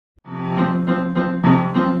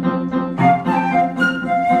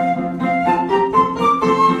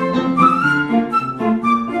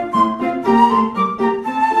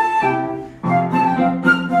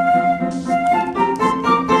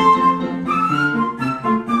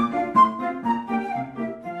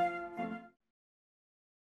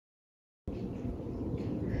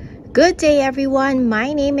Good day everyone,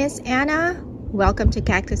 my name is Anna. Welcome to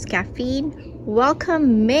Cactus Caffeine.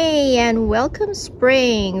 Welcome May and welcome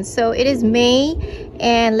spring. So it is May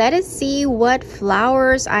and let us see what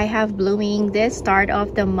flowers I have blooming this start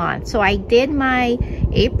of the month. So I did my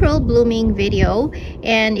April blooming video,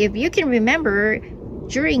 and if you can remember,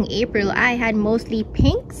 during April I had mostly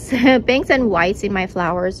pinks pinks and whites in my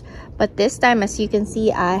flowers, but this time, as you can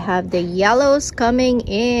see, I have the yellows coming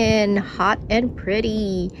in hot and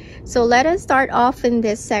pretty. So let us start off in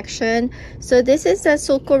this section. So this is the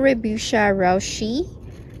Sulcorebutia rauschii,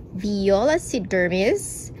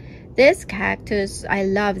 Violacidermis. This cactus, I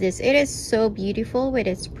love this. It is so beautiful with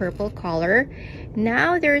its purple color.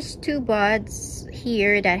 Now there's two buds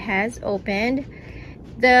here that has opened.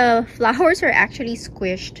 The flowers are actually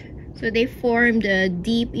squished, so they formed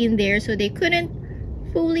deep in there, so they couldn't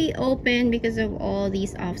fully open because of all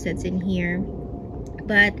these offsets in here.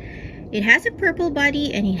 But it has a purple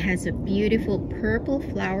body and it has a beautiful purple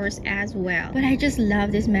flowers as well. But I just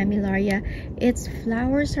love this mammillaria. Its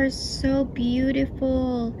flowers are so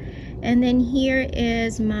beautiful. And then here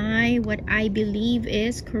is my, what I believe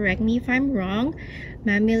is, correct me if I'm wrong,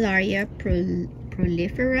 Mammillaria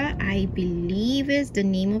prolifera, I believe is the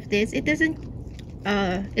name of this. It doesn't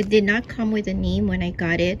it did not come with a name when I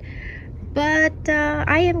got it, but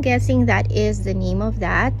I am guessing that is the name of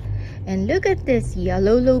that. And look at this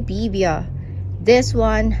yellow lobivia. This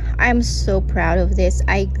one, I'm so proud of this.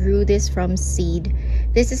 I grew this from seed.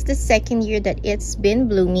 This is the second year that it's been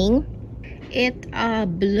blooming. It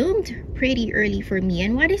bloomed pretty early for me,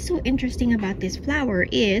 and what is so interesting about this flower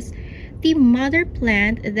is the mother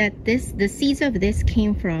plant that the seeds of this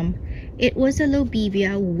came from, it was a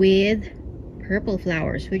lobivia with purple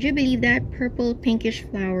flowers. Would you believe that? Purple pinkish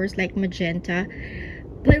flowers like magenta.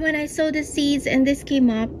 But when I sowed the seeds and this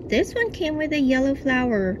came up, this one came with a yellow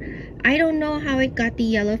flower. I don't know how it got the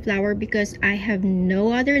yellow flower because I have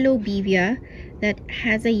no other lobivia that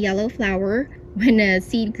has a yellow flower. When a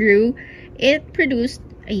seed grew, it produced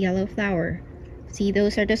a yellow flower. See,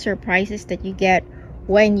 those are the surprises that you get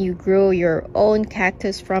when you grow your own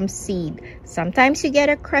cactus from seed. Sometimes you get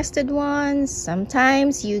a crested one,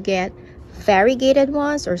 sometimes you get variegated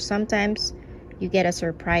ones, or sometimes you get a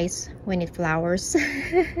surprise when it flowers.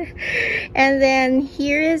 And then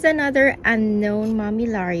here is another unknown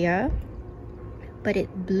mammillaria, but it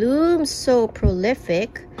blooms so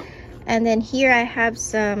prolific. And then here I have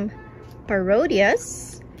some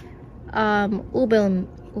parodias,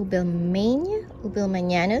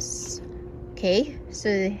 ubelmanianus. Okay, so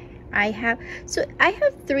I have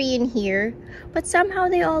three in here, but somehow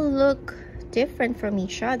they all look different from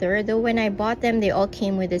each other, though when I bought them they all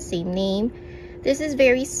came with the same name. This is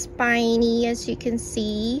very spiny, as you can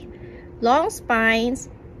see, long spines.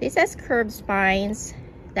 This has curved spines.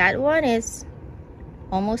 That one is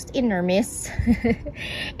almost enormous.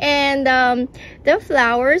 And the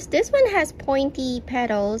flowers, this one has pointy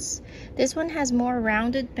petals, this one has more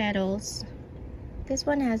rounded petals. This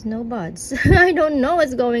one has no buds. I don't know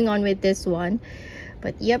what's going on with this one.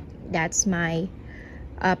 But yep, that's my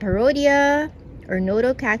Parodia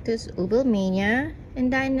Ornodocactus ubelmania.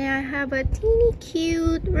 And then I have a teeny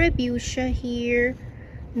cute Rebutia here.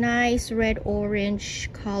 Nice red-orange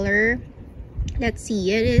color. Let's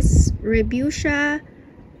see, it is Rebutia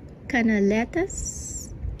canaletas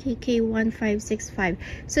KK1565.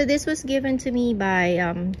 So this was given to me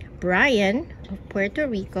by Brian of Puerto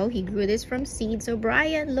Rico. He grew this from seed. So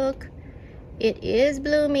Brian, look, it is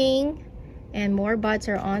blooming and more buds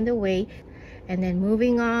are on the way. And then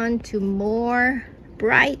moving on to more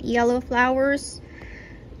bright yellow flowers,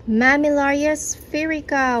 Mammillaria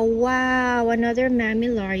spherica. Wow, another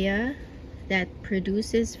mammillaria that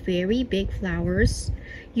produces very big flowers.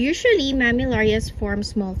 Usually mammillarias form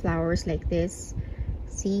small flowers like this.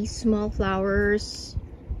 See, small flowers,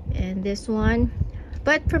 and this one.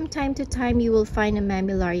 But from time to time you will find a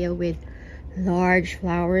mammillaria with large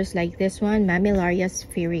flowers like this one, Mammillaria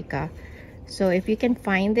spherica. So if you can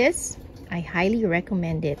find this, I highly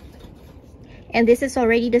recommend it. And this is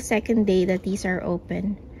already the second day that these are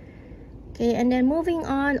open. Okay, and then moving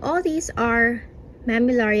on, all these are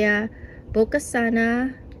Mammillaria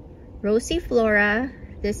bocasana rosiflora.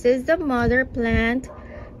 This is the mother plant.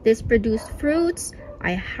 This produced fruits.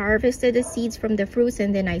 I harvested the seeds from the fruits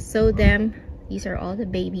and then I sowed them. These are all the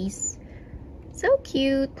babies. So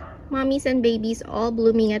cute. Mommies and babies all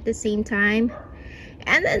blooming at the same time.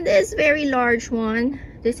 And then this very large one.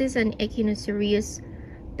 This is an Echinocereus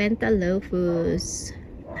pentalophus.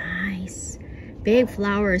 Nice. Big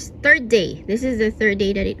flowers. Third day. This is the third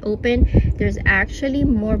day that it opened. There's actually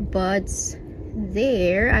more buds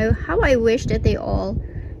there. How I wish that they all,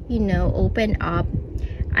 you know, open up.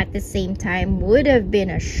 at the same time would have been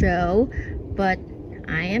a show, but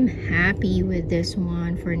I am happy with this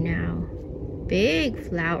one for now. Big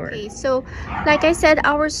flower. Okay, so like I said,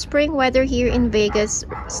 our spring weather here in Vegas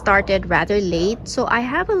started rather late, so I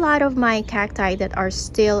have a lot of my cacti that are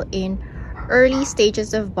still in early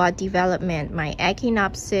stages of bud development. My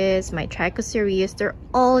echinopsis, my trichocereus, they're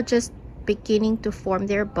all just beginning to form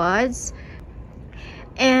their buds.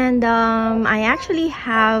 And I actually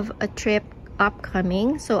have a trip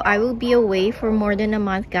upcoming, so I will be away for more than a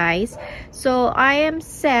month, guys. So I am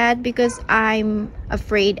sad because I'm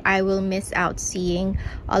afraid I will miss out seeing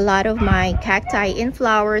a lot of my cacti in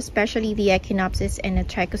flower, especially the echinopsis and the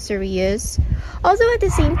trichocereus. Although at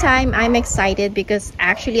the same time, I'm excited because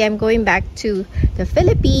actually I'm going back to the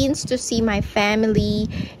Philippines to see my family,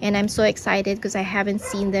 and I'm so excited because I haven't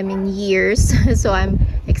seen them in years. So I'm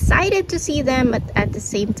excited to see them, but at the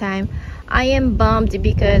same time I am bummed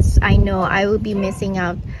because I know I will be missing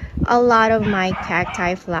out a lot of my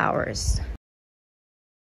cacti flowers.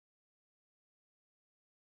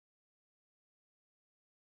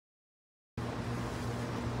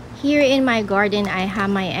 Here in my garden, I have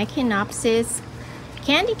my echinopsis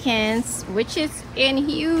candy cans, which is in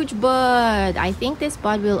huge bud. I think this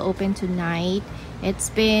bud will open tonight.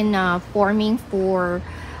 It's been forming for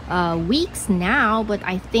weeks now, but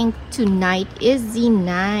I think tonight is the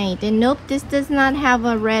night. And nope, this does not have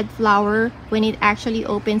a red flower. When it actually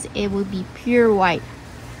opens, it will be pure white.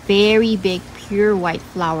 Very big pure white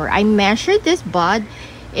flower. I measured this bud.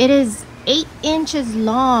 It is 8 inches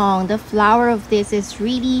long. The flower of this is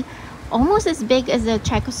really almost as big as the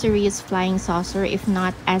Trichocereus flying saucer, if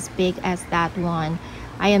not as big as that one.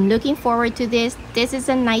 I am looking forward to this. This is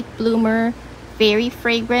a night bloomer, very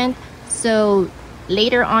fragrant. So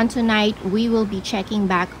later on tonight, we will be checking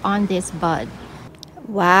back on this bud.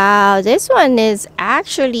 Wow, this one is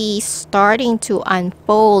actually starting to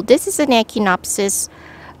unfold. This is an Echinopsis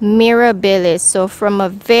mirabilis. So from a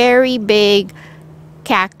very big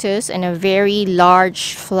cactus and a very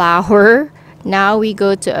large flower, now we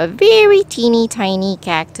go to a very teeny tiny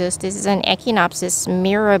cactus. This is an Echinopsis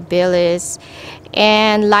mirabilis,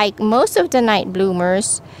 and like most of the night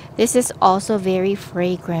bloomers, this is also very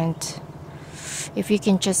fragrant. If you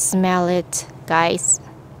can just smell it, guys,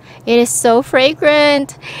 it is so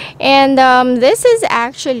fragrant. And this is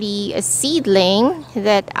actually a seedling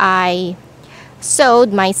that I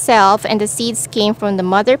sowed myself, and the seeds came from the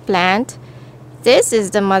mother plant. This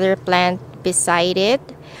is the mother plant beside it.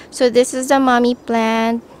 So this is the mommy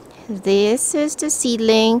plant. This is the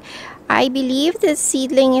seedling. I believe the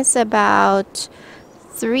seedling is about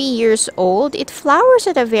 3 years old. It flowers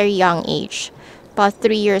at a very young age, about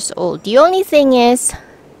 3 years old. The only thing is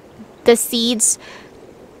the seeds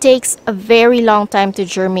takes a very long time to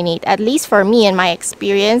germinate, at least for me in my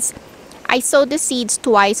experience. I sowed the seeds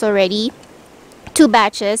twice already, 2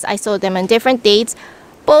 batches. I sowed them on different dates.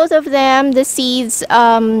 Both of them, the seeds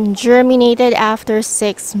germinated after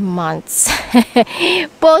 6 months.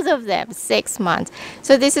 Both of them, 6 months.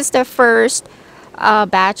 So this is the first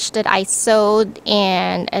batch that I sowed,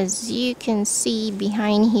 and as you can see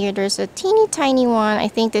behind here, there's a teeny tiny one. I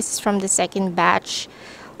think this is from the second batch.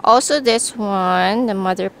 Also this one, the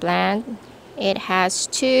mother plant, it has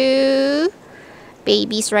 2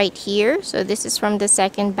 babies right here. So this is from the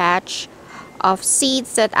second batch of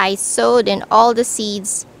seeds that I sowed, and all the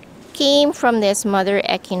seeds came from this mother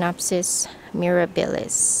Echinopsis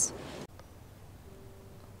mirabilis.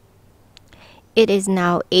 It is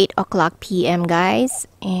now 8 o'clock p.m. guys,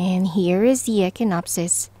 and here is the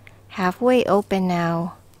Echinopsis, halfway open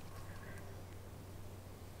now.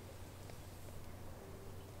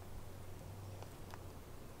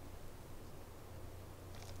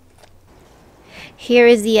 Here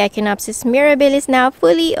is the Echinopsis mirabilis now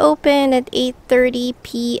fully open at 8:30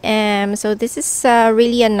 p.m. So this is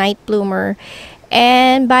really a night bloomer.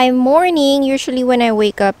 And by morning, usually when I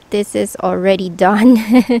wake up, this is already done.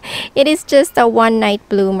 It is just a one night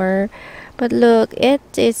bloomer. But look, it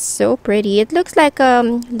is so pretty. It looks like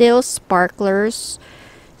little sparklers.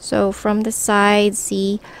 So from the side,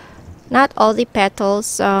 see, not all the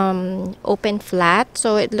petals open flat.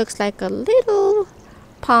 So it looks like a little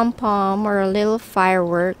pom-pom or a little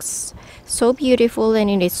fireworks. So beautiful, and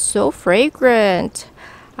it is so fragrant.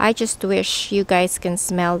 I just wish you guys can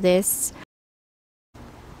smell this.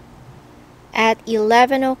 At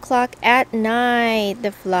 11 o'clock at night,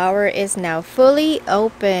 the flower is now fully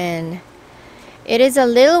open. It is a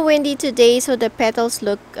little windy today, so the petals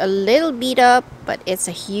look a little beat up, but it's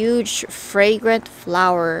a huge fragrant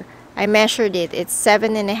flower. I measured it. It's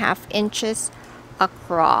 7.5 inches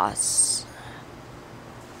across.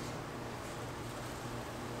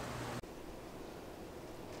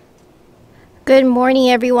 Good morning,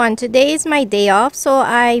 everyone. Today is my day off, so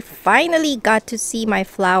I finally got to see my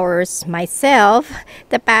flowers myself.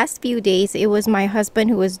 The past few days, it was my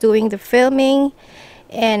husband who was doing the filming,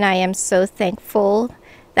 and I am so thankful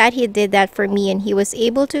that he did that for me and he was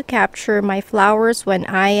able to capture my flowers when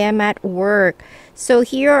I am at work. So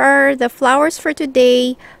here are the flowers for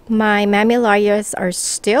today. My mammillarias are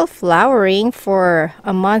still flowering for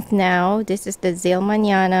a month now. This is the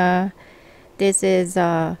Zilmaniana. This is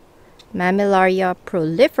Mammillaria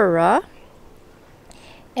prolifera,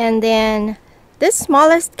 and then the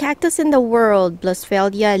smallest cactus in the world,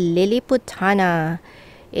 Blossfeldia lilliputana,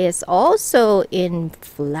 is also in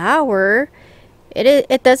flower.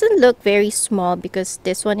 It doesn't look very small because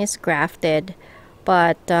this one is grafted,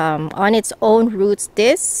 but on its own roots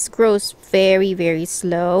this grows very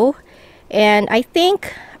slow, and I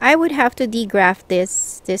think I would have to degraft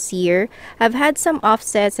this year. I've had some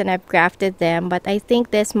offsets and I've grafted them, but I think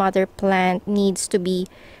this mother plant needs to be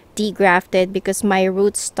degrafted because my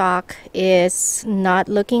rootstock is not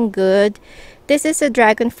looking good. This is a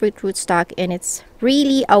dragon fruit rootstock and it's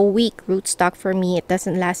really a weak rootstock for me. It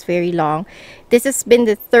doesn't last very long. This has been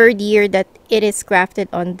the third year that it is grafted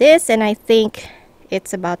on this, and I think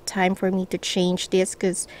it's about time for me to change this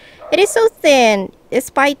because it is so thin.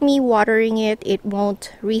 Despite me watering it, it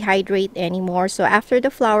won't rehydrate anymore. So after the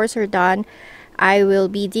flowers are done, I will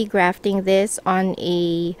be degrafting this on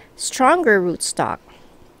a stronger rootstock.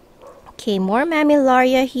 Okay, more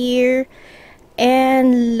mammillaria here.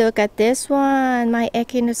 And look at this one. My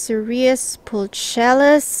Echinocereus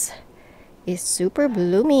pulchellus is super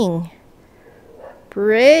blooming.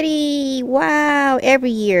 Pretty. Wow. Every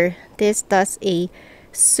year this does a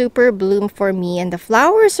super bloom for me, and the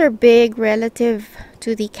flowers are big relative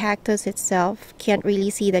to the cactus itself. Can't really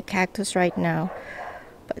see the cactus right now,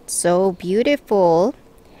 but so beautiful.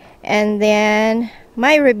 And then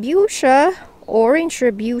my Rebutia, orange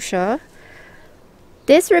Rebutia.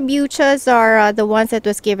 These Rebuchas are the ones that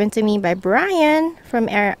was given to me by Brian from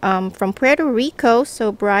Puerto Rico.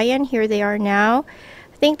 So Brian, here they are now.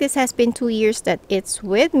 I think this has been 2 years that it's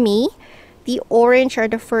with me. The orange are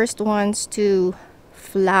the first ones to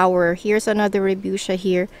flower. Here's another Rebutia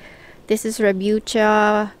here. This is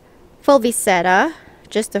Rebutia fulviceta,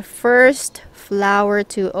 just the first flower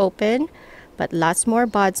to open, but lots more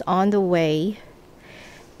buds on the way.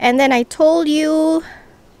 And then I told you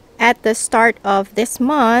at the start of this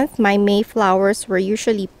month, my May flowers were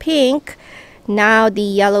usually pink. Now the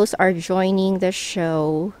yellows are joining the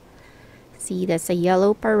show. See, that's a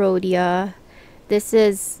yellow parodia. This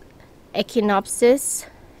is Echinopsis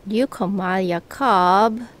leucomalia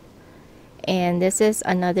cobb. And this is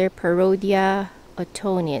another parodia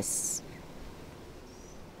autonis.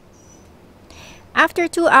 After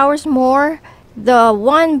 2 hours more, the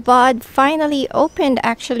one bud finally opened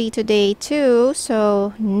actually today too,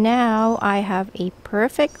 so now I have a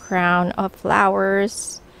perfect crown of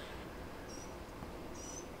flowers.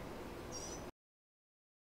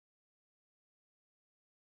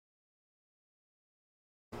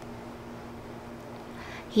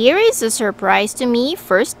 Here is a surprise to me,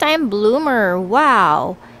 first time bloomer.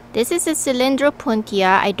 Wow! This is a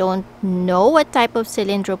Cylindropuntia. I don't know what type of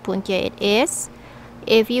Cylindropuntia it is.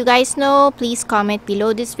 If you guys know, please comment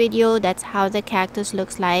below this video. That's how the cactus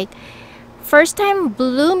looks like. First time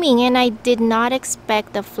blooming, and I did not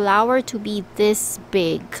expect the flower to be this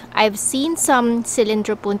big. I've seen some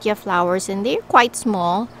Cylindropuntia flowers and they're quite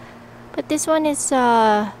small, but this one is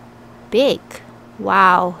big.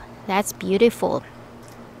 Wow, that's beautiful.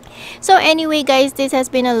 So anyway guys, this has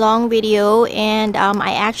been a long video, and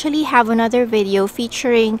I actually have another video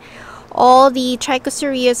featuring all the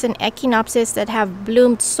Trichocereus and Echinopsis that have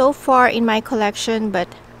bloomed so far in my collection, but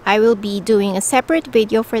I will be doing a separate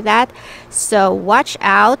video for that. So watch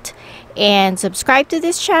out and subscribe to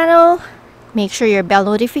this channel. Make sure your bell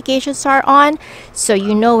notifications are on so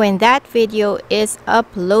you know when that video is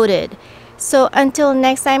uploaded. So until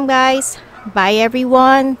next time guys, bye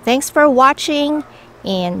everyone. Thanks for watching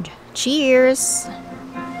and cheers.